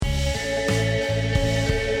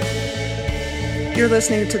You're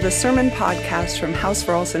listening to the Sermon Podcast from House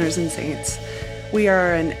for All Sinners and Saints. We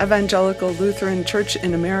are an evangelical Lutheran Church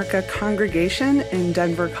in America congregation in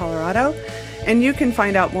Denver, Colorado, and you can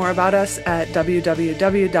find out more about us at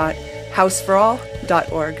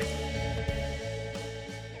www.houseforall.org.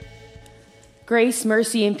 Grace,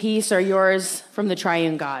 mercy, and peace are yours from the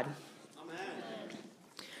triune God. Amen.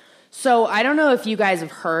 So I don't know if you guys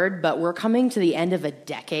have heard, but we're coming to the end of a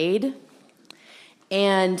decade.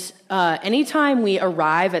 And anytime we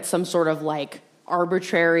arrive at some sort of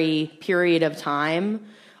arbitrary period of time,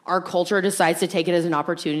 our culture decides to take it as an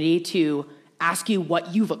opportunity to ask you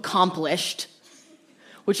what you've accomplished,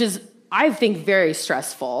 which is, I think, very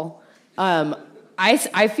stressful.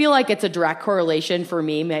 I feel like it's a direct correlation for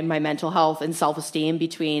me, my mental health and self-esteem,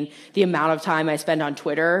 between the amount of time I spend on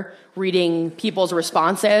Twitter reading people's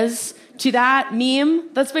responses to that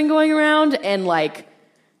meme that's been going around and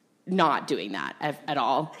not doing that at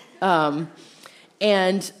all.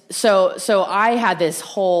 And so I had this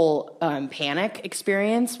whole panic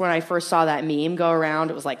experience when I first saw that meme go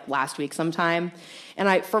around. It was last week sometime. And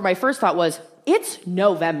my first thought was, it's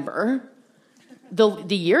November.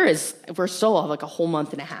 The year we're still have a whole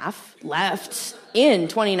month and a half left in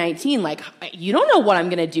 2019. You don't know what I'm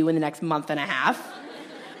going to do in the next month and a half.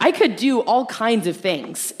 I could do all kinds of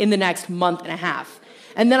things in the next month and a half.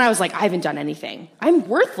 And then I was like, I haven't done anything. I'm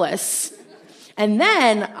worthless. And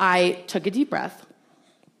then I took a deep breath.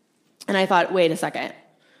 And I thought, wait a second.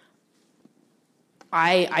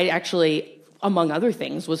 I actually, among other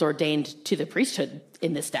things, was ordained to the priesthood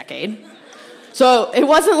in this decade. So it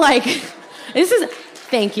wasn't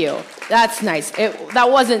thank you. That's nice.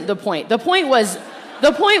 That wasn't the point. The point was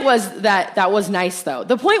that was nice, though.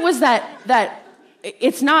 The point was that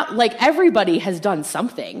it's not like everybody has done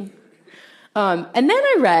something. And then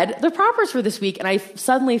I read the propers for this week, and I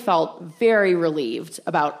suddenly felt very relieved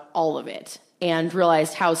about all of it and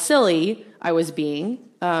realized how silly I was being,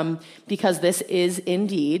 because this is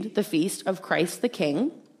indeed the feast of Christ the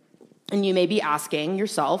King. And you may be asking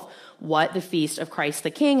yourself what the feast of Christ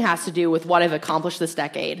the King has to do with what I've accomplished this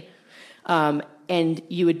decade. And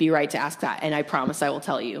you would be right to ask that, and I promise I will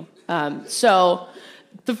tell you. So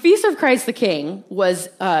the feast of Christ the King was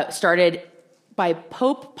started by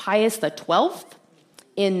Pope Pius XII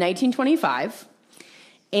in 1925.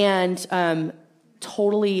 And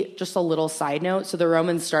totally just a little side note, so the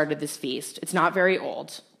Romans started this feast. It's not very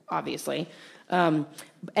old, obviously. And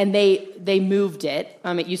they moved it.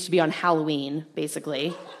 It used to be on Halloween,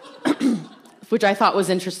 basically, which I thought was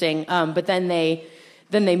interesting. But then they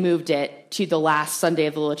moved it to the last Sunday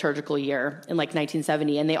of the liturgical year in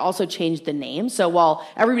 1970. And they also changed the name. So while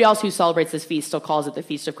everybody else who celebrates this feast still calls it the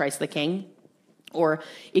Feast of Christ the King, or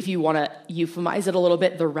if you want to euphemize it a little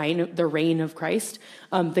bit, the reign of Christ,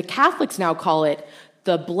 the Catholics now call it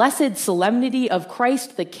the Blessed Solemnity of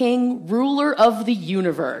Christ the King, Ruler of the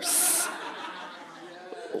Universe.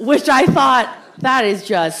 Which I thought,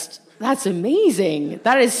 that's amazing.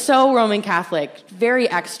 That is so Roman Catholic, very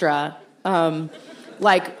extra.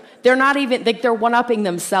 They're not even, they're one-upping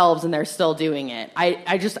themselves and they're still doing it.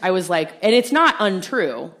 I was like, and it's not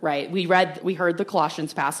untrue, right? We heard the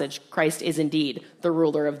Colossians passage, Christ is indeed the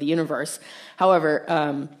ruler of the universe.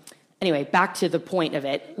 However, anyway, back to the point of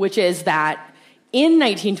it, which is that in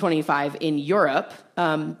 1925 in Europe,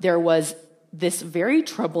 there was this very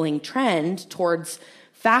troubling trend towards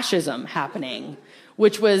fascism happening,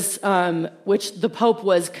 which the Pope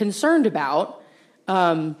was concerned about.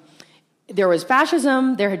 There was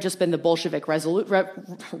fascism, there had just been the Bolshevik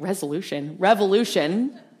revolution,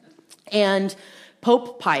 and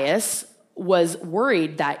Pope Pius was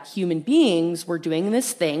worried that human beings were doing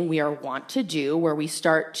this thing we are wont to do, where we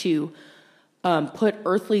start to put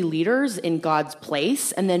earthly leaders in God's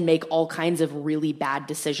place and then make all kinds of really bad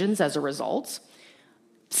decisions as a result.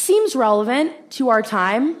 Seems relevant to our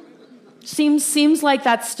time. Seems like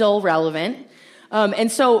that's still relevant.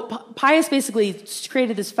 And so Pius basically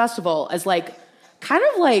created this festival as kind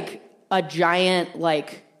of like a giant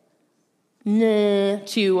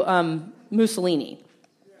to Mussolini,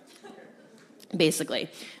 basically,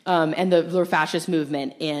 and the fascist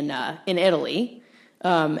movement in Italy.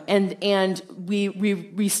 And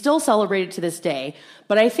we still celebrate it to this day,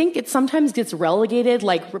 but I think it sometimes gets relegated,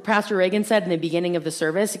 like Pastor Reagan said in the beginning of the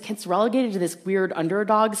service, it gets relegated to this weird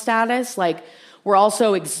underdog status. We're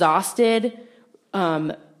also exhausted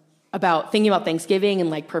about thinking about Thanksgiving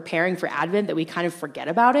and preparing for Advent that we kind of forget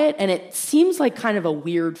about it. And it seems like kind of a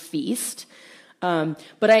weird feast.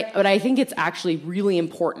 But I think it's actually really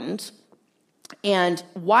important. And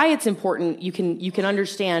why it's important, you can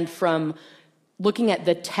understand from looking at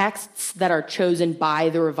the texts that are chosen by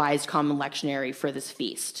the Revised Common Lectionary for this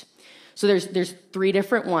feast. So there's three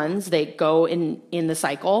different ones. They go in the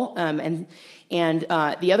cycle. And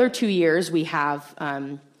the other 2 years we have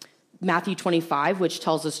Matthew 25, which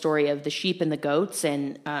tells the story of the sheep and the goats.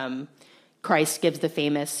 And Christ gives the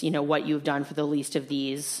famous, what you have done for the least of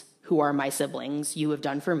these who are my siblings, you have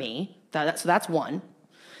done for me. So that's one.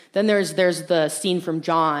 Then there's the scene from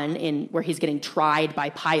John where he's getting tried by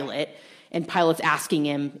Pilate, and Pilate's asking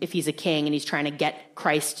him if he's a king, and he's trying to get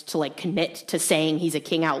Christ to commit to saying he's a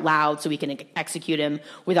king out loud so he can execute him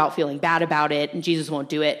without feeling bad about it, and Jesus won't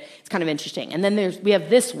do it. It's kind of interesting. And then we have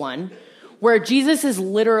this one where Jesus is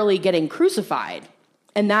literally getting crucified,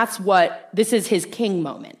 and this is his king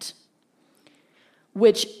moment,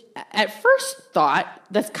 which at first thought,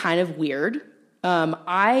 that's kind of weird.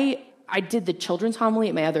 I did the children's homily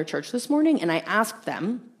at my other church this morning, and I asked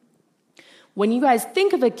them, when you guys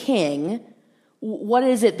think of a king, what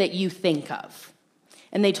is it that you think of?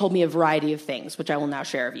 And they told me a variety of things, which I will now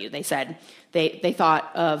share with you. They said they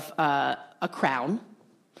thought of a crown.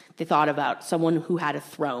 They thought about someone who had a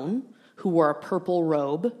throne, who wore a purple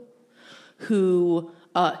robe, who,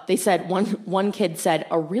 they said, one kid said,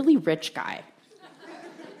 a really rich guy.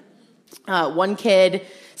 One kid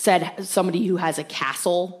said somebody who has a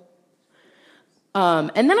castle.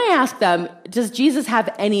 And then I asked them, does Jesus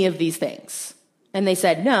have any of these things? And they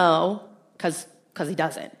said, no, because he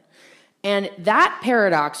doesn't. And that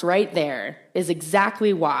paradox right there is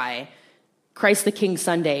exactly why Christ the King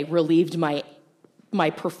Sunday relieved my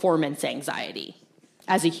performance anxiety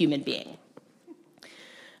as a human being.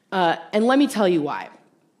 And let me tell you why.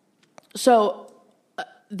 So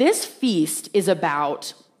this feast is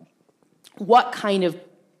about what kind of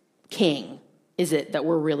king is it that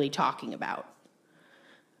we're really talking about?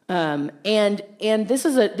 And this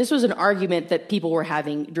was an argument that people were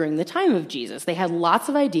having during the time of Jesus. They had lots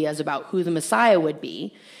of ideas about who the Messiah would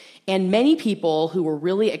be, and many people who were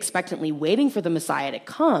really expectantly waiting for the Messiah to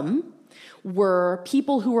come were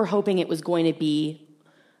people who were hoping it was going to be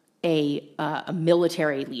a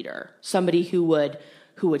military leader, somebody who would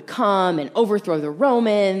come and overthrow the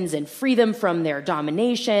Romans and free them from their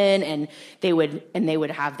domination, and they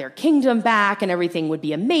would have their kingdom back, and everything would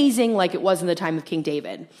be amazing like it was in the time of King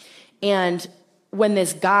David. And when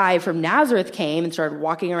this guy from Nazareth came and started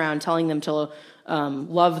walking around telling them to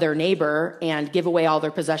love their neighbor and give away all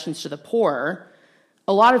their possessions to the poor,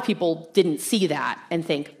 a lot of people didn't see that and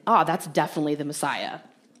think, that's definitely the Messiah.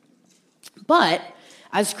 But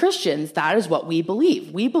as Christians, that is what we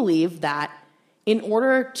believe. We believe that in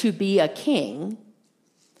order to be a king,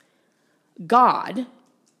 God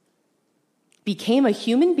became a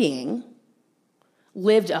human being,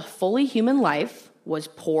 lived a fully human life, was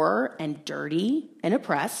poor and dirty and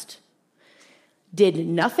oppressed, did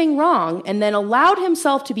nothing wrong, and then allowed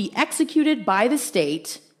himself to be executed by the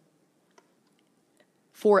state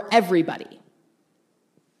for everybody.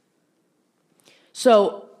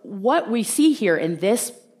 So what we see here in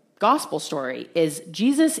this gospel story is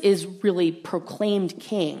Jesus is really proclaimed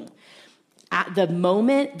king at the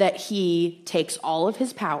moment that he takes all of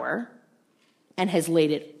his power and has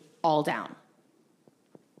laid it all down.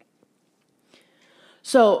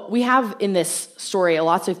 So we have in this story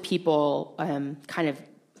lots of people kind of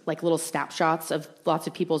like little snapshots of lots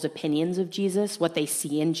of people's opinions of Jesus, what they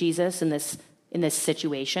see in Jesus in this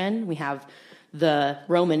situation. We have the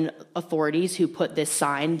Roman authorities who put this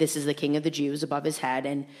sign, "This is the King of the Jews," above his head,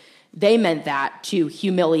 and they meant that to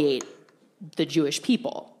humiliate the Jewish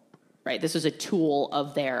people, right? This was a tool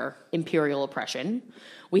of their imperial oppression.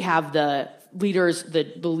 We have the leaders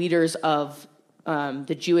of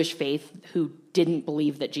the Jewish faith who didn't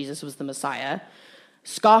believe that Jesus was the Messiah,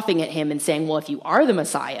 scoffing at him and saying, well, if you are the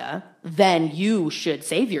Messiah, then you should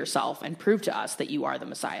save yourself and prove to us that you are the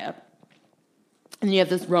Messiah. And you have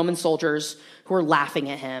the Roman soldiers who are laughing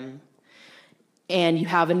at him. And you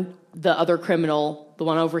have the other criminal, the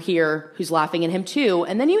one over here, who's laughing at him too.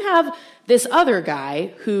 And then you have this other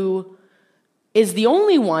guy who is the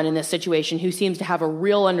only one in this situation who seems to have a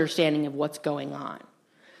real understanding of what's going on.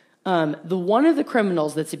 The one of the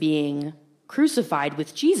criminals that's being crucified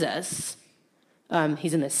with Jesus,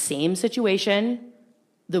 he's in the same situation,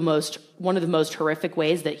 one of the most horrific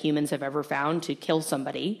ways that humans have ever found to kill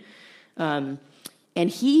somebody. And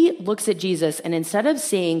he looks at Jesus, and instead of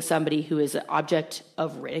seeing somebody who is an object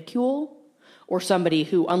of ridicule, or somebody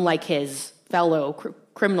who, unlike his fellow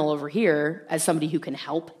criminal over here, as somebody who can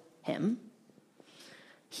help him,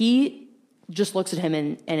 he just looks at him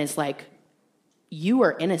and is like, you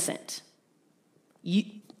are innocent.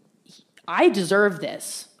 I deserve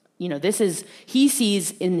this. He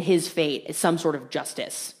sees in his fate as some sort of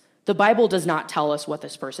justice The Bible does not tell us what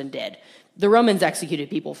this person did. The Romans executed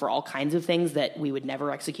people for all kinds of things that we would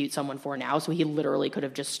never execute someone for now, so he literally could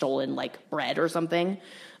have just stolen, like, bread or something.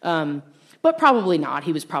 But probably not.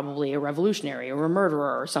 He was probably a revolutionary or a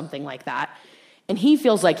murderer or something like that. And he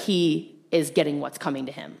feels like he is getting what's coming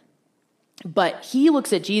to him. But he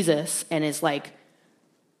looks at Jesus and is like,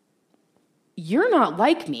 you're not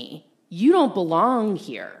like me. You don't belong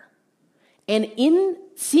here. And in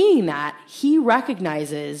seeing that, he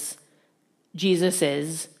recognizes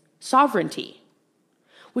Jesus's sovereignty,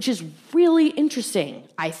 which is really interesting,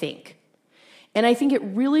 I think. And I think it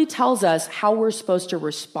really tells us how we're supposed to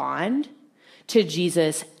respond to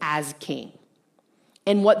Jesus as king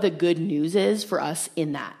and what the good news is for us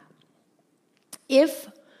in that. If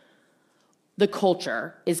the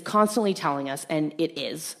culture is constantly telling us, and it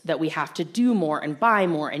is, that we have to do more and buy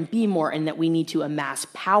more and be more, and that we need to amass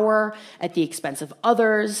power at the expense of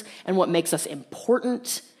others, and what makes us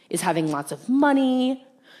important is having lots of money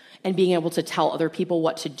and being able to tell other people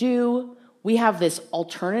what to do, we have this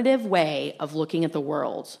alternative way of looking at the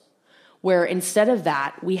world, where instead of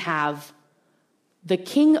that, we have the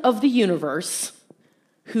king of the universe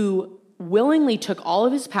who willingly took all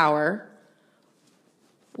of his power,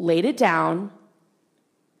 laid it down,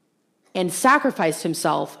 and sacrificed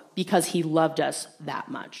himself because he loved us that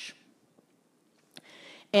much.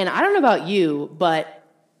 And I don't know about you, but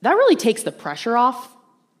that really takes the pressure off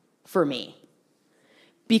for me.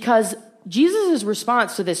 Because Jesus'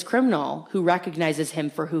 response to this criminal who recognizes him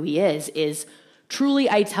for who he is, truly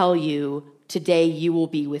I tell you, today you will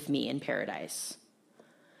be with me in paradise.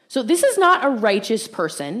 So this is not a righteous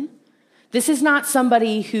person. This is not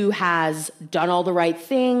somebody who has done all the right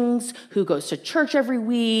things, who goes to church every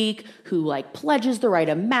week, who like pledges the right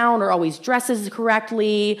amount or always dresses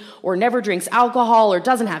correctly or never drinks alcohol or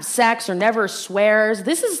doesn't have sex or never swears.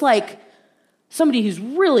 This is like somebody who's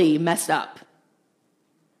really messed up.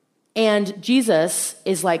 And Jesus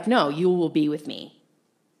is like, no, you will be with me.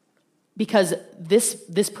 Because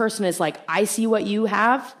this person is like, I see what you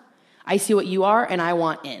have, I see what you are, and I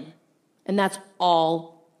want in. And that's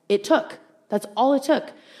all it took. That's all it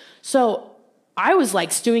took. So I was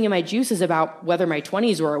like stewing in my juices about whether my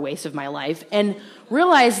 20s were a waste of my life and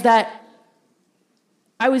realized that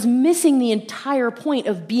I was missing the entire point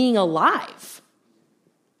of being alive.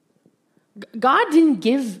 God didn't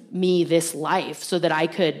give me this life so that I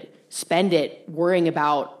could spend it worrying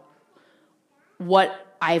about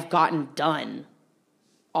what I've gotten done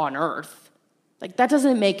on earth. Like, that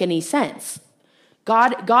doesn't make any sense.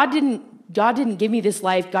 God didn't give me this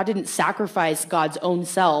life. God didn't sacrifice God's own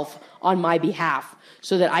self on my behalf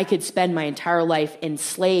so that I could spend my entire life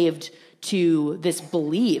enslaved to this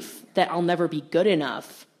belief that I'll never be good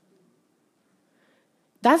enough.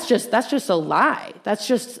 That's just a lie. That's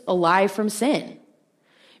just a lie from sin.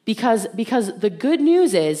 Because the good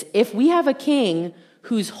news is, if we have a king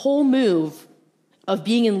whose whole move of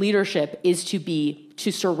being in leadership is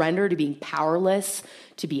to surrender to being powerless,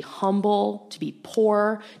 to be humble, to be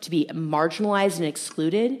poor, to be marginalized and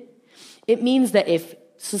excluded, it means that if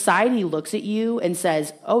society looks at you and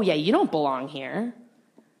says, oh yeah, you don't belong here,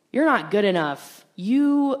 you're not good enough,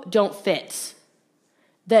 you don't fit,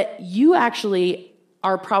 that you actually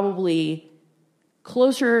are probably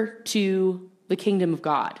closer to the kingdom of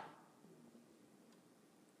God.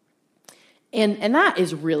 And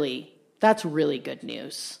that's really good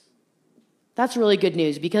news. That's really good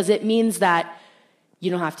news because it means that you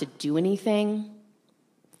don't have to do anything.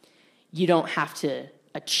 You don't have to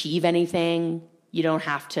achieve anything. You don't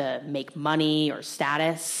have to make money or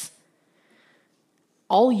status.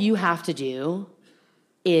 All you have to do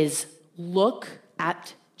is look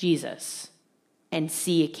at Jesus and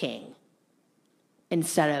see a king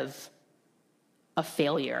instead of a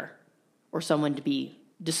failure or someone to be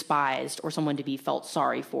despised or someone to be felt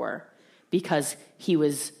sorry for because he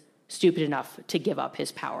was stupid enough to give up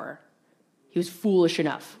his power. He was foolish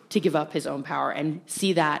enough to give up his own power, and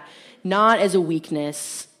see that not as a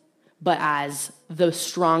weakness, but as the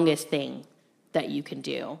strongest thing that you can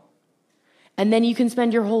do. And then you can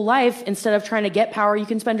spend your whole life, instead of trying to get power, you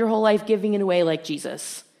can spend your whole life giving it away like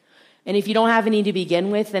Jesus. And if you don't have any to begin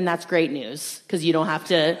with, then that's great news, because you don't have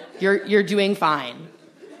to, you're doing fine.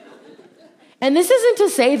 And this isn't to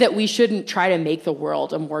say that we shouldn't try to make the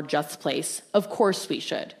world a more just place. Of course we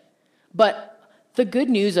should. But the good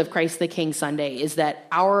news of Christ the King Sunday is that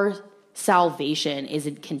our salvation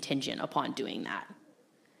isn't contingent upon doing that.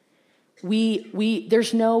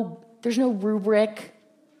 There's no rubric.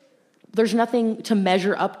 There's nothing to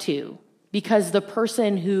measure up to, because the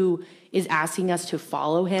person who is asking us to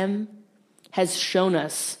follow him has shown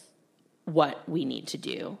us what we need to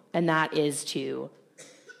do, and that is to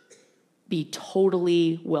be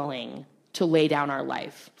totally willing to lay down our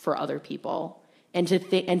life for other people and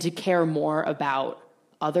to care more about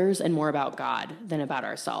others and more about God than about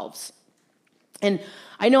ourselves. And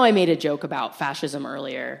I know I made a joke about fascism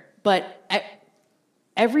earlier, but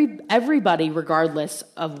everybody, regardless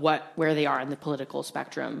of where they are in the political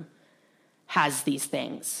spectrum, has these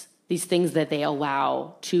things that they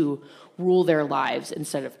allow to rule their lives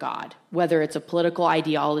instead of God, whether it's a political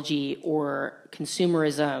ideology or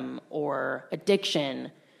consumerism or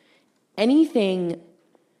addiction, anything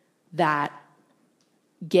that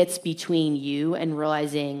gets between you and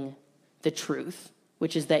realizing the truth,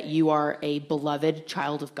 which is that you are a beloved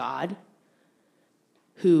child of God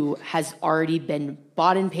who has already been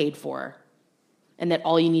bought and paid for, and that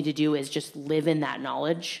all you need to do is just live in that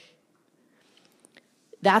knowledge.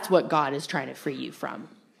 That's what God is trying to free you from.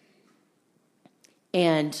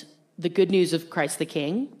 And the good news of Christ the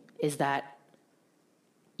King is that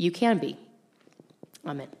you can be.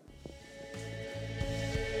 Amen.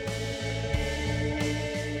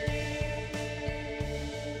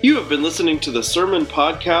 You have been listening to the Sermon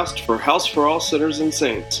Podcast for House for All Sinners and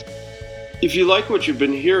Saints. If you like what you've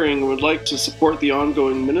been hearing and would like to support the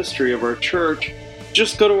ongoing ministry of our church,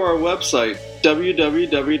 just go to our website,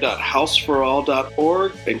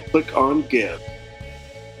 www.houseforall.org, and click on Give.